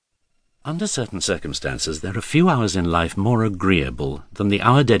Under certain circumstances, there are few hours in life more agreeable than the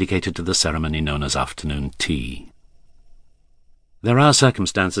hour dedicated to the ceremony known as afternoon tea. There are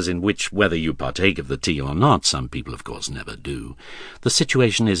circumstances in which, whether you partake of the tea or not, some people of course never do, the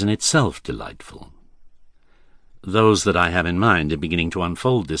situation is in itself delightful. Those that I have in mind in beginning to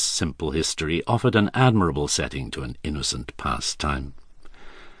unfold this simple history offered an admirable setting to an innocent pastime.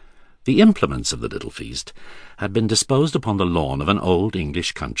 The implements of the little feast had been disposed upon the lawn of an old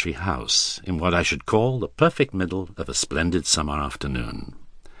English country house, in what I should call the perfect middle of a splendid summer afternoon.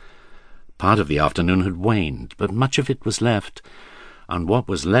 Part of the afternoon had waned, but much of it was left, and what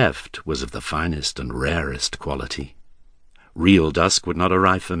was left was of the finest and rarest quality. Real dusk would not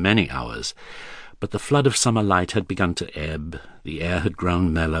arrive for many hours, but the flood of summer light had begun to ebb, the air had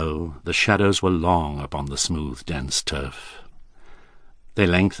grown mellow, the shadows were long upon the smooth, dense turf. They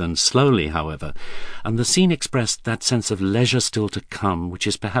lengthened slowly, however, and the scene expressed that sense of leisure still to come which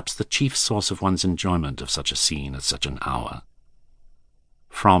is perhaps the chief source of one's enjoyment of such a scene at such an hour.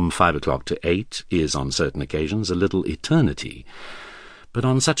 From 5 o'clock to 8 is, on certain occasions, a little eternity, but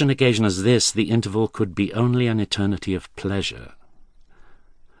on such an occasion as this the interval could be only an eternity of pleasure.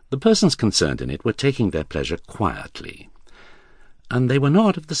 The persons concerned in it were taking their pleasure quietly, and they were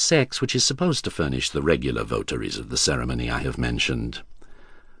not of the sex which is supposed to furnish the regular votaries of the ceremony I have mentioned.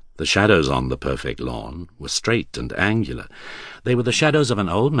 The shadows on the perfect lawn were straight and angular. They were the shadows of an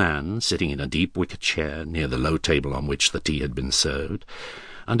old man sitting in a deep wicker chair near the low table on which the tea had been served,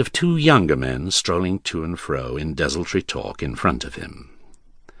 and of two younger men strolling to and fro in desultory talk in front of him.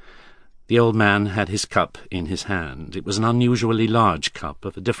 The old man had his cup in his hand. It was an unusually large cup,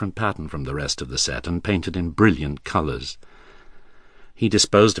 of a different pattern from the rest of the set, and painted in brilliant colours. He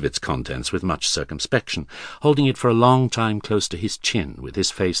disposed of its contents with much circumspection, holding it for a long time close to his chin, with his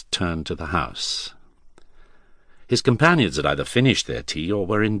face turned to the house. His companions had either finished their tea or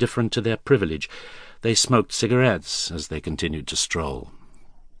were indifferent to their privilege. They smoked cigarettes as they continued to stroll.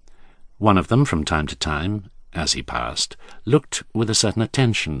 One of them, from time to time, as he passed, looked with a certain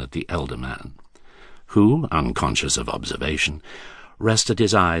attention at the elder man, who, unconscious of observation, rested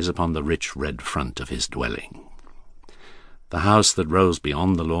his eyes upon the rich red front of his dwelling. The house that rose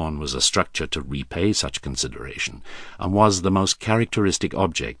beyond the lawn was a structure to repay such consideration, and was the most characteristic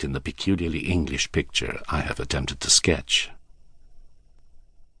object in the peculiarly English picture I have attempted to sketch.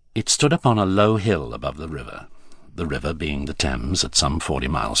 It stood upon a low hill above the river being the Thames at some 40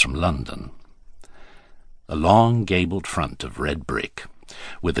 miles from London. A long gabled front of red brick,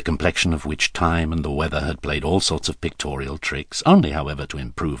 with the complexion of which time and the weather had played all sorts of pictorial tricks, only, however, to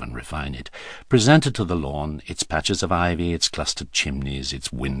improve and refine it, presented to the lawn its patches of ivy, its clustered chimneys, its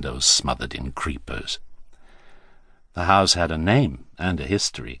windows smothered in creepers. The house had a name and a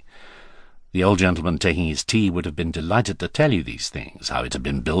history. The old gentleman taking his tea would have been delighted to tell you these things, how it had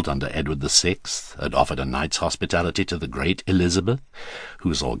been built under Edward VI, had offered a night's hospitality to the great Elizabeth,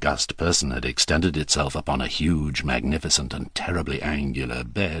 whose august person had extended itself upon a huge, magnificent, and terribly angular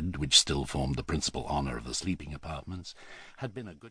bed, which still formed the principal honour of the sleeping apartments, had been a good